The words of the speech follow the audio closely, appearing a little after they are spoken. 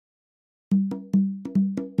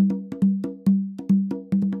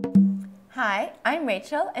Hi, I'm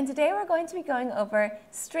Rachel, and today we're going to be going over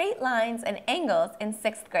straight lines and angles in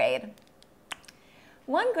 6th grade.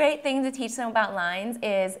 One great thing to teach them about lines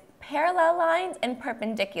is parallel lines and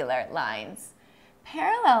perpendicular lines.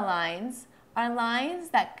 Parallel lines are lines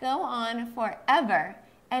that go on forever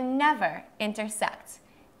and never intersect.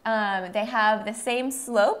 They have the same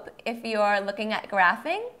slope if you're looking at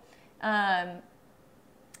graphing.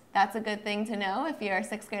 That's a good thing to know if your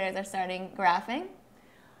 6th graders are starting graphing.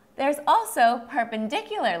 There's also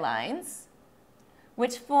perpendicular lines,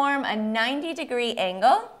 which form a 90-degree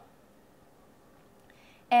angle,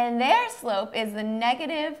 and their slope is the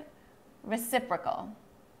negative reciprocal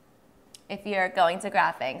if you're going to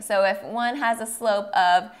graphing. So if one has a slope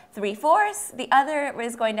of 3/4, the other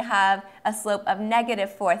is going to have a slope of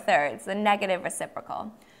negative 4/3, the negative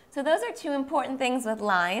reciprocal. So those are two important things with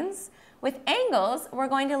lines. With angles, we're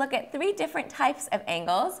going to look at 3 different types of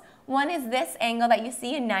angles. One is this angle that you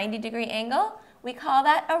see, a 90-degree angle. We call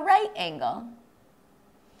that a right angle.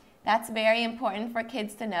 That's very important for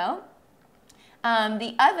kids to know.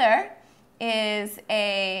 The other is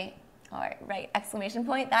a right exclamation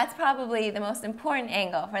point. That's probably the most important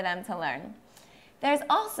angle for them to learn. There's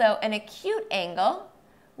also an acute angle,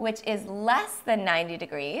 which is less than 90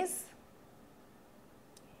 degrees.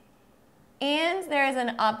 And there is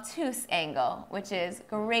an obtuse angle, which is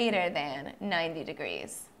greater than 90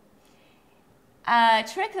 degrees. A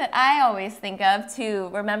trick that I always think of to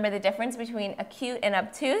remember the difference between acute and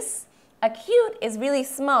obtuse. Acute is really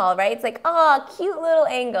small, right? It's like, oh, cute little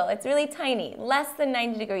angle. It's really tiny, less than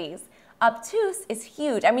 90 degrees. Obtuse is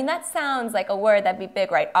huge. I mean, that sounds like a word that'd be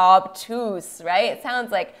big, right? Obtuse, right? It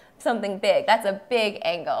sounds like something big. That's a big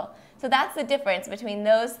angle. So that's the difference between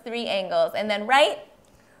those 3 angles. And then right,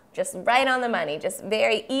 just right on the money, just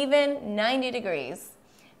very even, 90 degrees.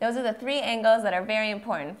 Those are the 3 angles that are very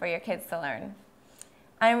important for your kids to learn.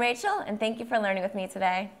 I'm Rachel, and thank you for learning with me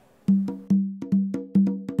today.